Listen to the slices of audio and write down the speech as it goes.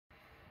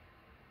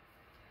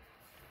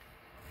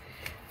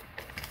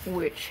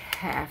which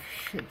half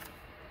should...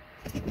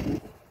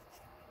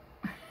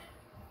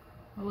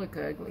 I look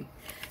ugly.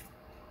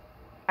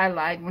 I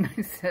lied when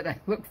I said I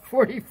look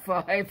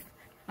 45.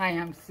 I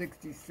am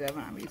 67.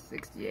 I'll be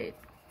 68.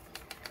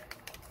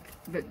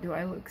 But do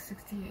I look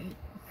 68?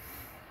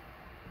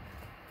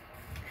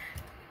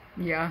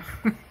 Yeah.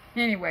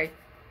 Anyway,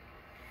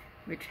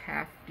 which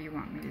half do you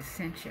want me to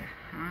send you,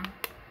 huh?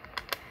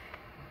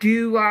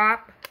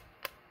 D-WAP.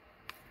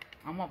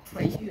 I'm gonna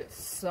play you a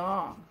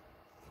song.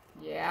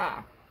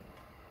 Yeah.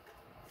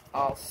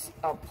 I'll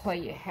play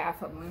you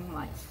half a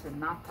Moonlight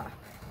Sonata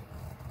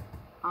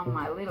on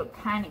my little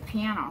tiny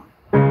piano.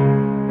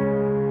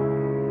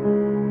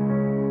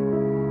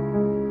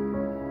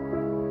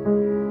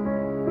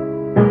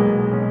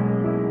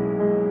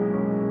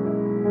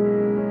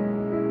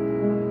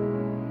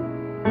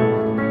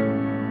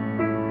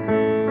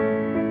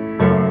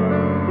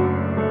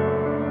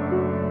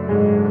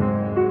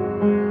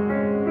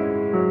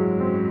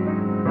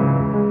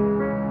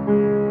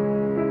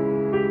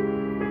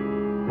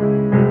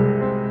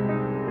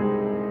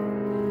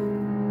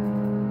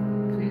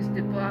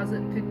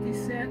 Deposit 50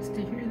 cents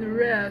to hear the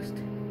rest.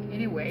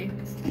 Anyway,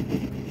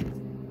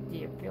 do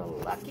you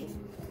feel lucky?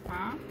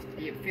 Huh?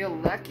 Do you feel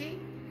lucky?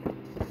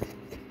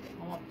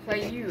 I'm gonna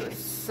play you a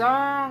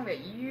song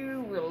that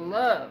you will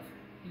love.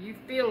 You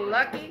feel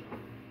lucky?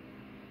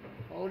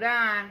 Hold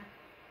on.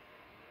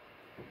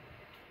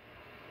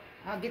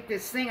 I'll get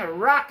this thing a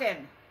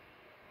rockin'.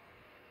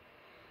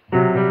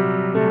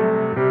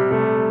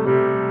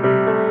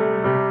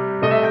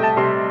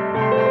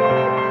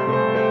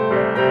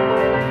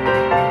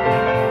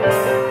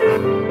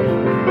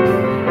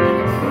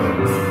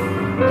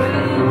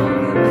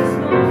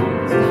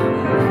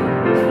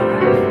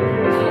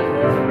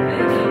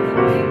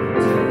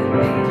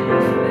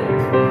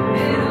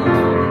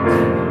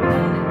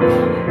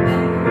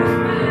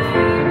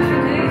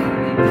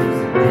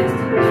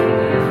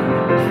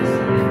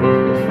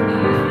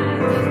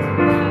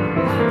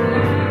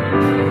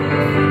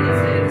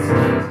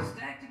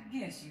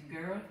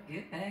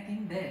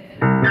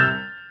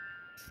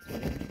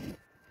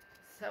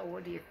 So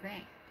what do you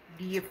think?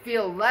 Do you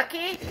feel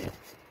lucky?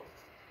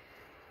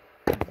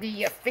 Do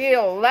you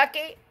feel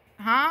lucky?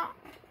 Huh?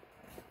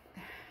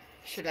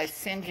 Should I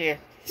send you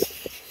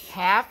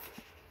half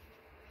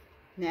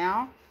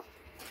now?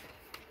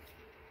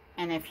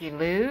 And if you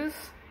lose,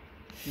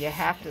 you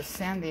have to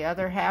send the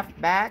other half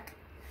back,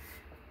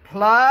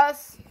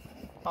 plus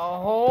a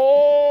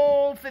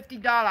whole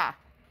 $50.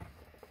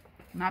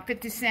 Not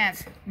 50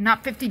 cents.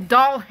 Not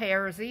 $50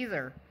 hairs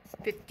either.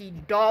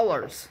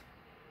 $50.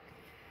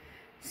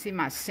 See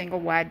my single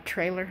wide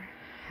trailer?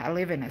 I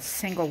live in a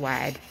single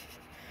wide.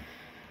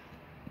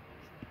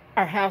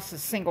 Our house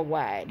is single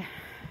wide.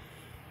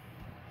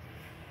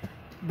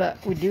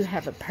 But we do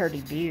have a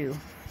pretty view.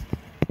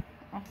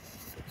 Oh,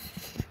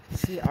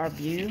 see our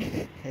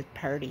view? It's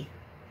pretty.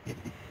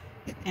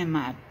 And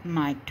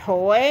my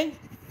toy.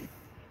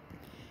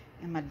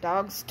 And my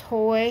dog's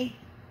toy.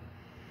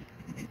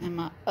 And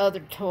my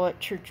other toy,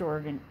 church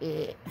organ.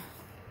 Wait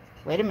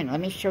a minute,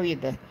 let me show you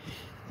the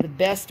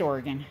best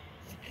organ.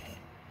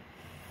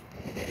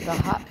 The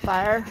hot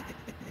fire.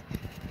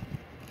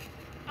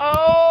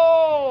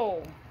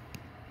 Oh!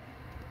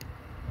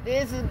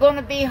 This is going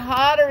to be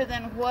hotter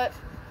than what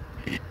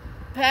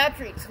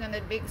Patrick's going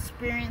to be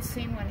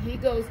experiencing when he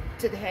goes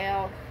to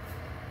hell.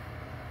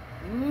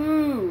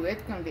 Ooh,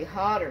 it's going to be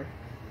hotter.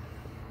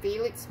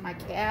 Felix, my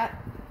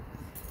cat.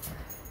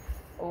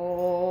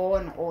 Oh,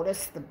 and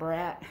Otis the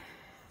brat.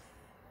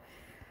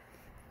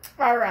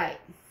 All right.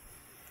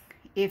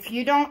 If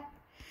you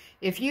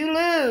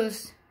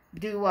lose,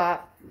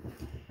 D-WAP,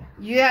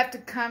 you have to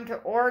come to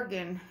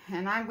Oregon,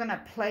 and I'm going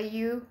to play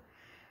you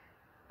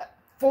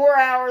 4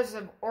 hours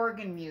of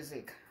organ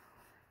music.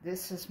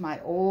 This is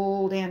my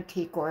old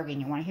antique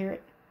organ. You want to hear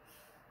it?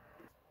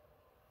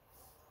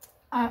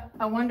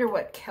 I wonder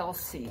what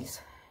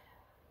Kelsey's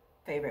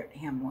favorite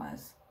hymn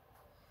was.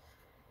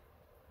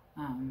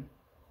 I'm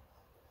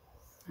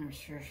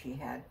sure she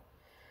had.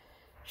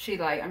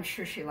 I'm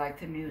sure she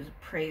liked the new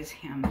praise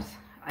hymns.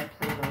 I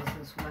play those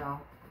as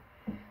well,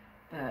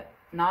 but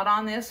not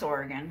on this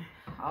organ.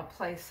 I'll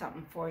play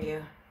something for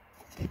you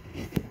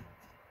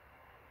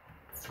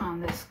on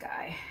this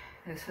guy.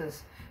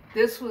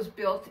 This was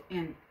built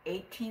in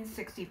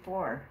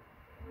 1864.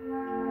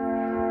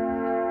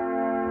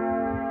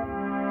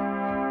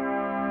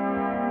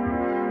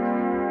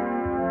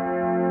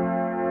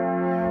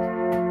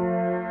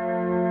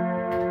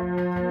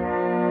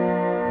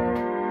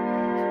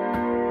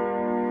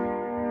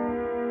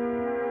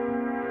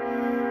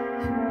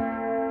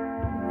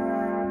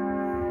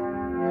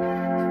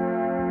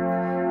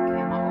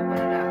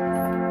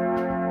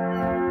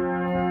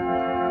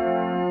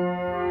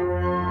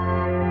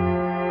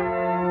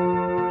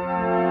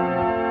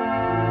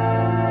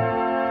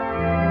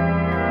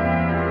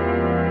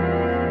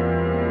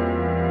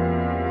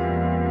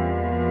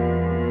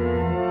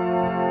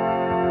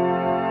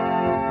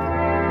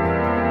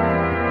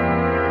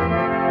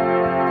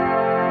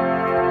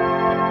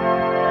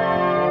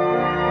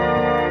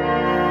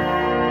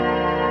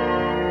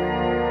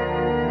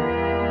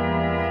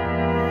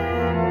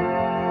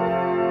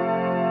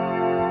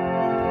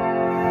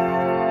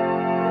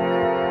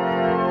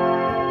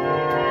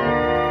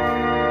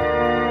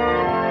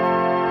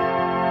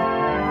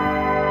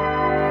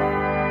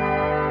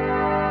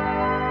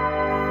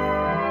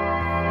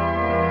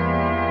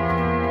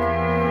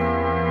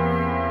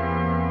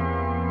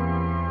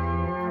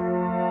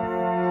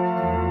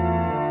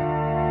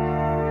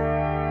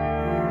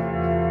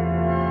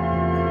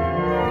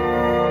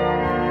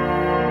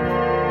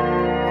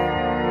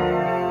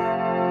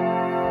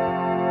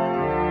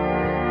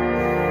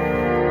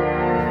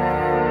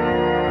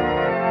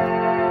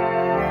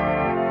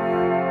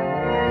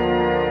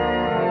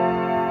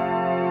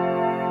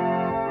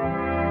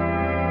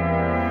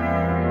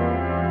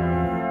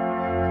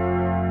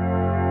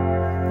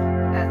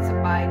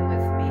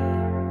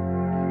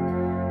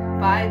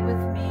 Abide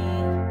with me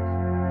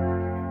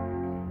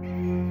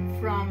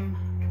from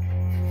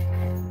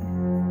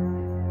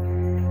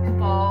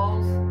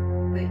falls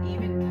the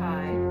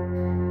eventide.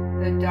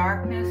 The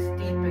darkness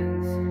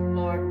deepens,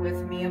 Lord,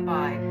 with me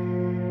abide.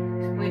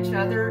 Which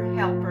other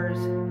helpers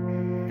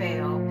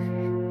fail,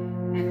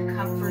 and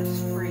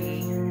comforts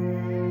free.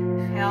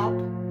 Help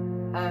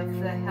of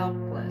the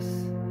helpless,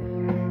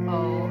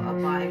 oh,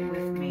 abide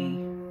with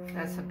me.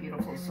 That's a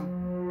beautiful song.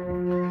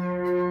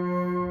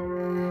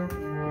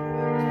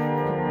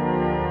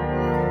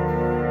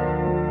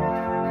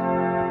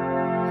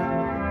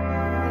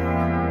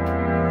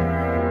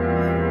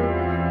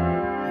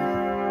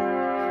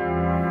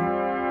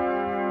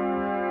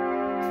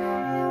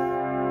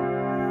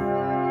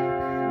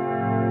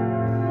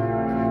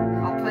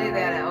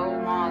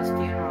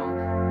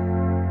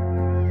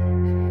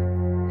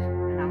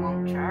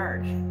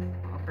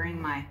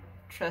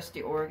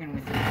 Trusty organ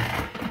with me.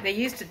 They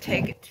used to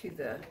take it to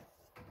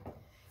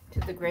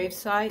the grave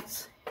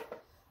sites.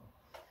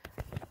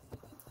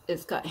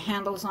 It's got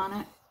handles on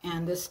it,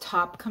 and this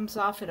top comes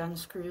off. It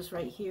unscrews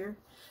right here,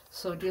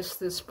 so just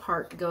this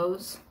part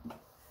goes.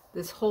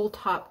 This whole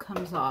top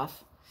comes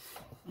off,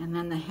 and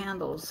then the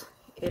handles.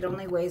 It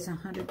only weighs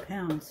 100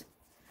 pounds,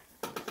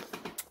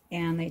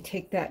 and they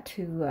take that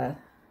to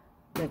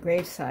the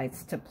grave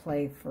sites to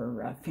play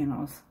for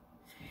funerals.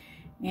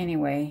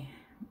 Anyway.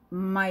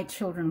 My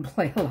children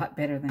play a lot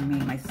better than me.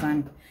 My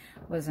son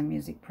was a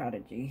music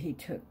prodigy. He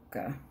took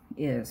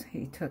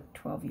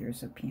 12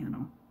 years of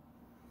piano.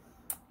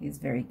 He's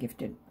very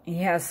gifted. He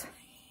has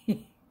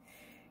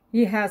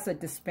a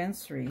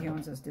dispensary. He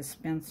owns a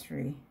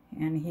dispensary,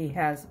 and he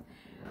has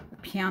a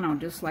piano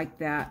just like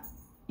that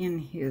in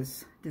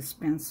his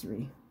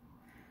dispensary.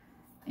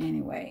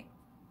 Anyway,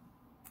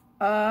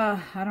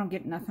 I don't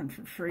get nothing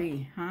for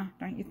free, huh?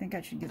 Don't you think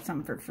I should get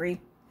something for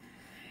free?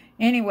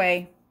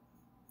 Anyway.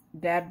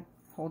 Dad,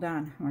 hold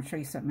on. I want to show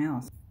you something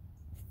else.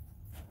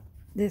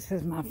 This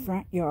is my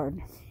front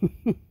yard.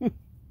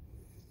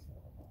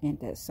 Ain't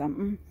that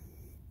something?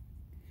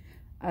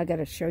 I got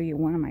to show you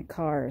one of my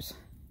cars.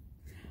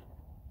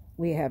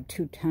 We have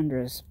 2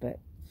 Tundras, but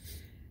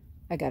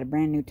I got a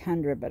brand new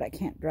Tundra, but I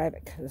can't drive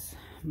it because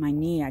my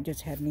knee, I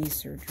just had knee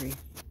surgery.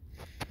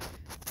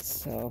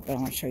 So, but I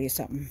want to show you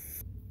something.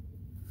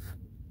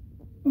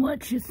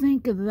 What you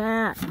think of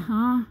that,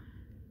 huh?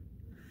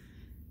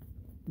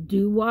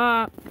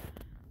 D-WAP.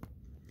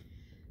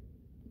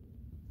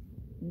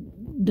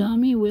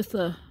 Dummy with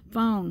a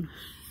phone.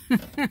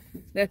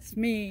 That's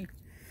me.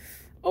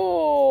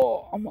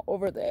 Oh, I'm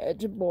over the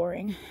edge of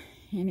boring.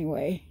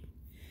 Anyway,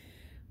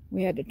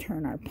 we had to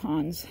turn our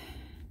pumps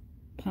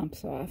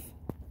off.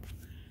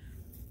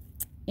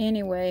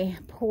 Anyway,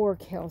 poor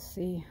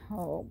Kelsey.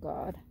 Oh,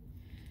 God.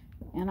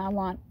 And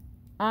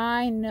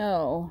I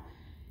know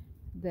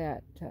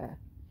that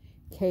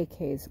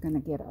KK is going to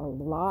get a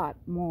lot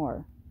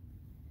more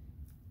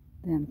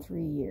than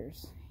 3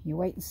 years. You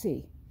wait and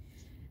see.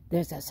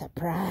 There's a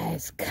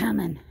surprise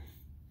coming.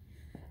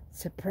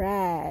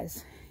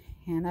 Surprise.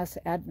 And us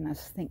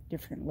Adventists think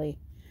differently.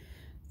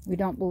 We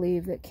don't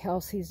believe that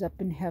Kelsey's up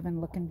in heaven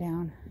looking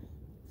down,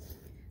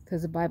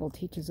 because the Bible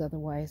teaches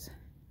otherwise.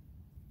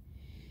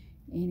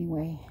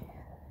 Anyway,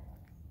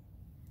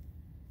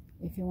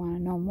 if you want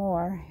to know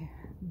more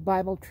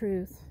Bible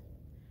truth,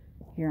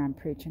 here I'm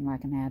preaching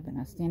like an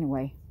Adventist.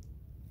 Anyway,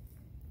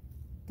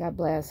 God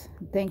bless.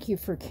 Thank you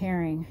for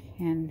caring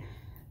and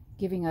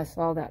giving us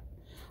all that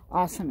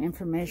awesome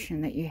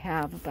information that you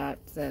have about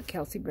the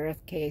Kelsey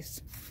Barrett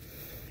case.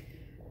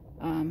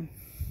 I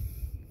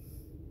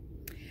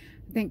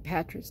think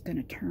Patrick's going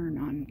to turn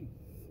on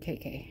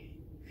KK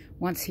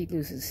once he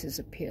loses his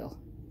appeal.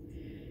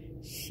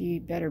 She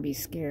better be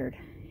scared,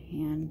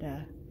 and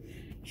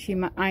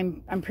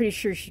I'm pretty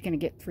sure she's going to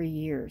get 3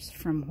 years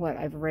from what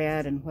I've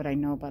read and what I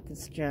know about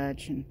this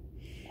judge and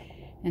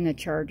the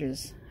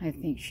charges. I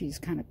think she's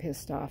kind of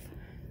pissed off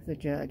the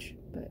judge.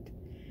 But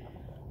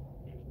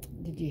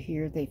did you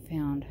hear they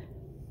found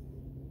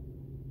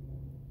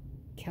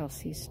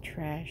Kelsey's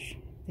trash?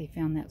 They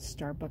found that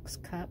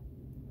Starbucks cup,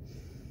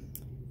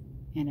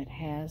 and it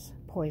has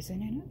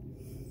poison in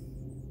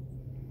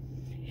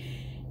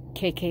it.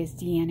 KK's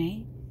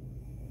DNA.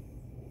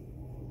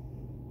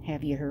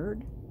 Have you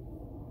heard?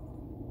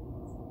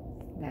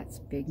 That's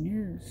big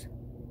news.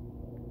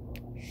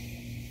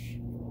 Shh,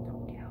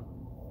 don't tell.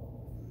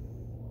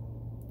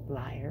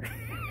 Liar.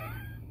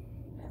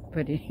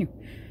 But anyway,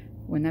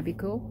 wouldn't that be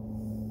cool?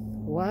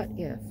 What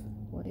if?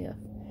 What if?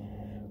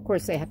 Of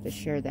course, they have to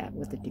share that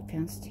with the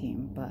defense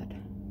team, but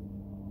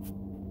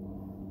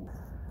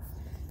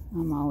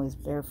I'm always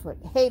barefoot.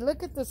 Hey,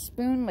 look at the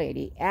spoon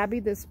lady.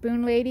 Abby, the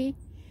spoon lady.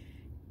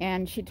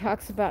 And she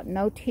talks about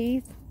no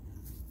teeth.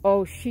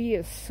 Oh, she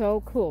is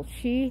so cool.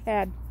 She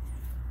had,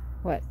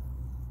 what,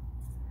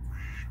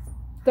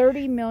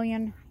 30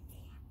 million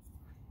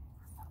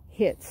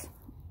hits,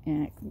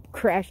 and it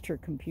crashed her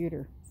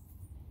computer.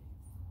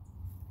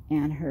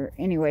 And her,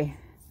 anyway,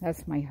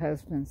 that's my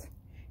husband's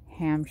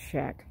ham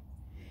shack.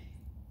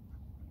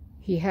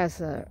 He has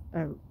a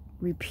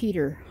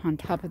repeater on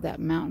top of that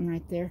mountain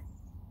right there.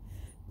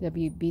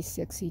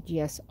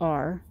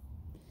 WB6EGSR.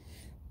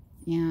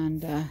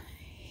 And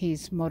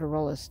he's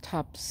Motorola's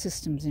top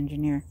systems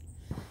engineer.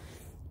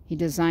 He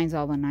designs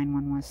all the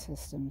 911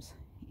 systems.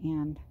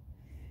 And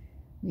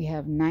we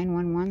have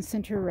 911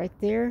 center right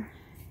there,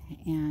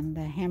 and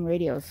ham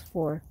radios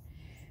for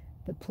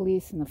the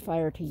police and the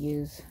fire to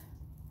use,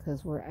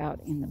 because we're out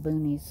in the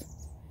boonies.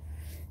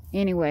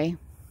 Anyway,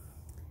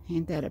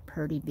 ain't that a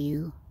pretty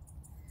view?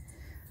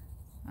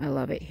 I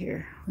love it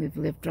here. We've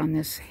lived on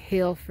this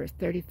hill for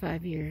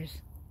 35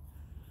 years.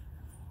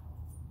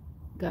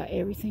 Got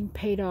everything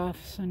paid off,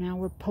 so now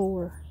we're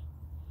poor.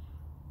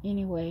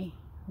 Anyway,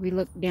 we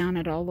look down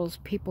at all those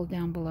people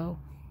down below.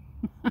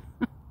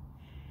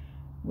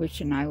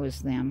 Wishing I was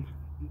them,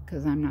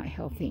 because I'm not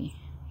healthy.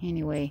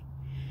 Anyway,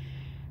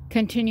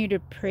 continue to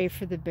pray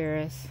for the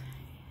Barris,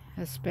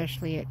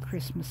 especially at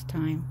Christmas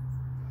time.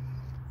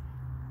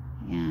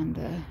 And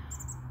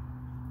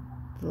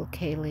little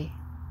Kaylee,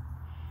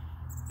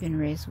 been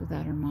raised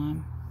without her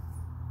mom.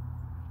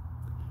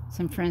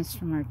 Some friends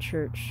from our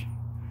church,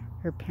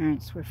 her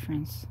parents were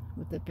friends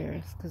with the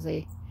Barris because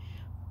they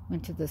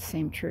went to the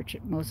same church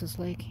at Moses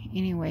Lake.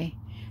 Anyway,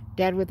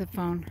 Dad with the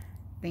phone,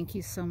 thank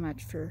you so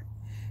much for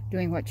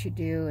doing what you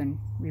do and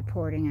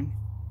reporting, and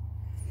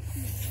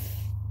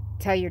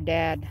tell your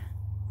dad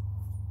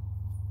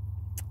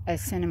I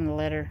sent him a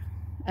letter,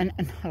 not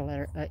a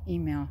letter, an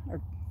email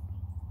or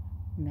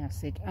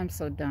message. I'm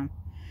so dumb.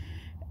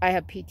 I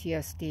have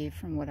PTSD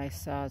from what I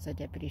saw as a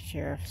deputy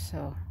sheriff,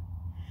 so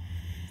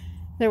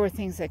there were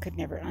things I could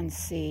never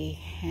unsee.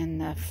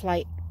 And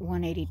Flight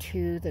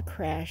 182, the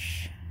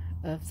crash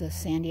of the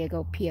San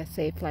Diego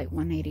PSA Flight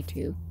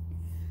 182,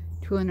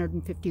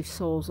 250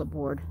 souls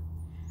aboard,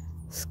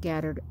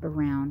 scattered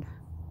around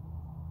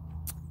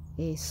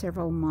a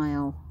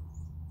several-mile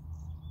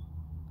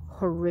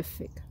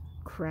horrific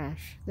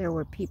crash. There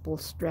were people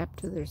strapped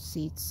to their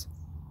seats,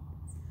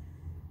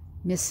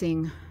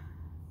 missing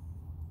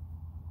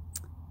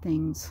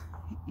things,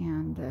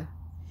 and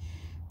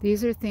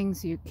these are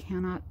things you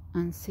cannot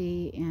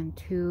unsee. And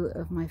 2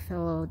 of my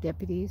fellow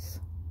deputies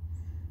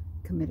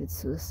committed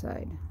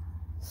suicide,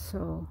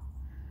 so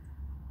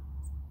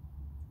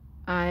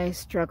I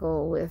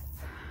struggle with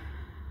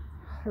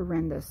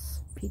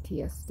horrendous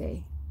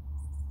PTSD,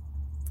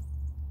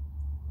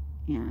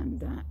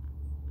 and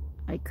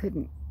I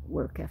couldn't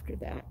work after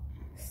that.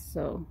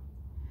 So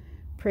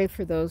pray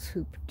for those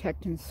who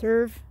protect and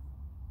serve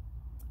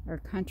our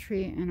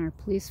country and our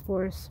police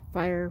force,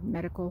 fire,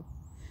 medical.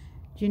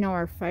 Do you know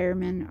our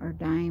firemen are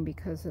dying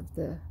because of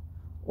the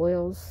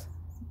oils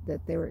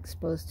that they were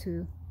exposed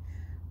to?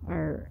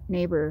 Our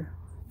neighbor,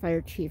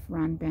 Fire Chief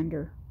Ron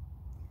Bender,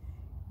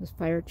 was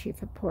fire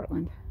chief of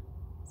Portland.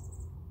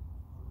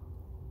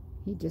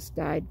 He just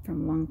died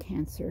from lung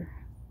cancer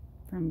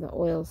from the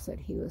oils that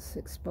he was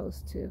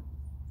exposed to.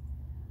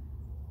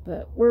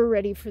 But we're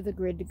ready for the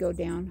grid to go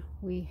down.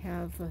 We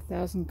have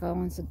 1,000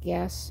 gallons of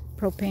gas,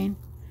 propane,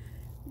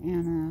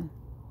 and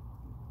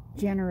a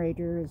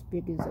generator as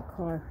big as a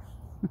car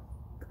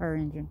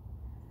engine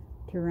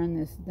to run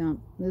this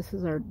dump. This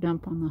is our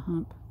dump on the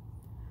hump.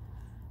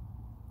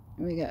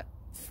 We got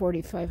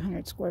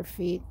 4,500 square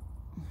feet.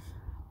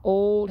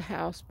 Old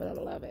house, but I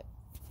love it.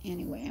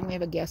 Anyway, and we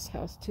have a guest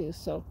house too,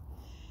 so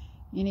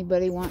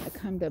anybody want to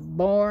come to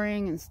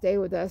Boring and stay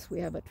with us, we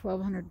have a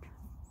 1,200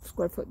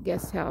 square foot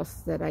guest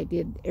house that I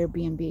did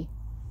Airbnb.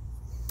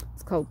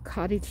 It's called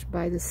Cottage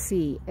by the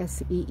Sea,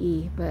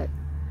 S-E-E, but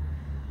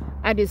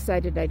I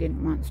decided I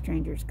didn't want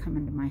strangers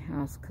coming to my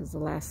house because the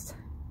last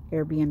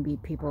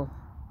Airbnb people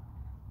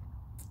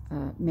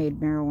made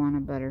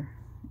marijuana butter,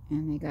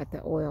 and they got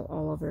the oil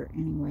all over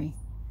anyway.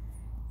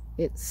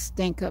 It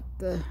stank up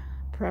the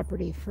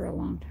property for a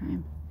long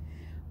time.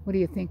 What do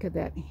you think of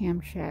that ham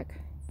shack?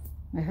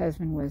 My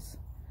husband was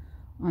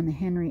on the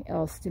Henry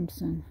L.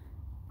 Stimson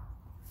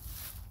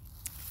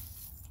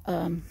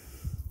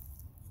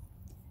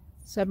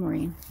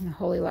submarine in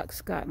Holy Loch,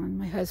 Scotland.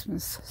 My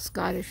husband's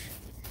Scottish.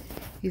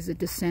 He's a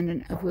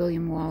descendant of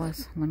William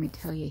Wallace. Let me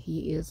tell you,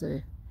 he is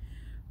a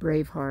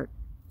brave heart.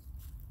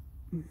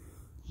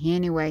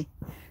 Anyway,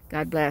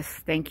 God bless.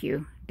 Thank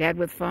you. Dad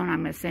with phone,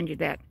 I'm going to send you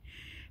that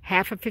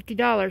half of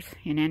 $50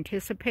 in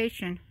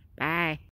anticipation. Bye.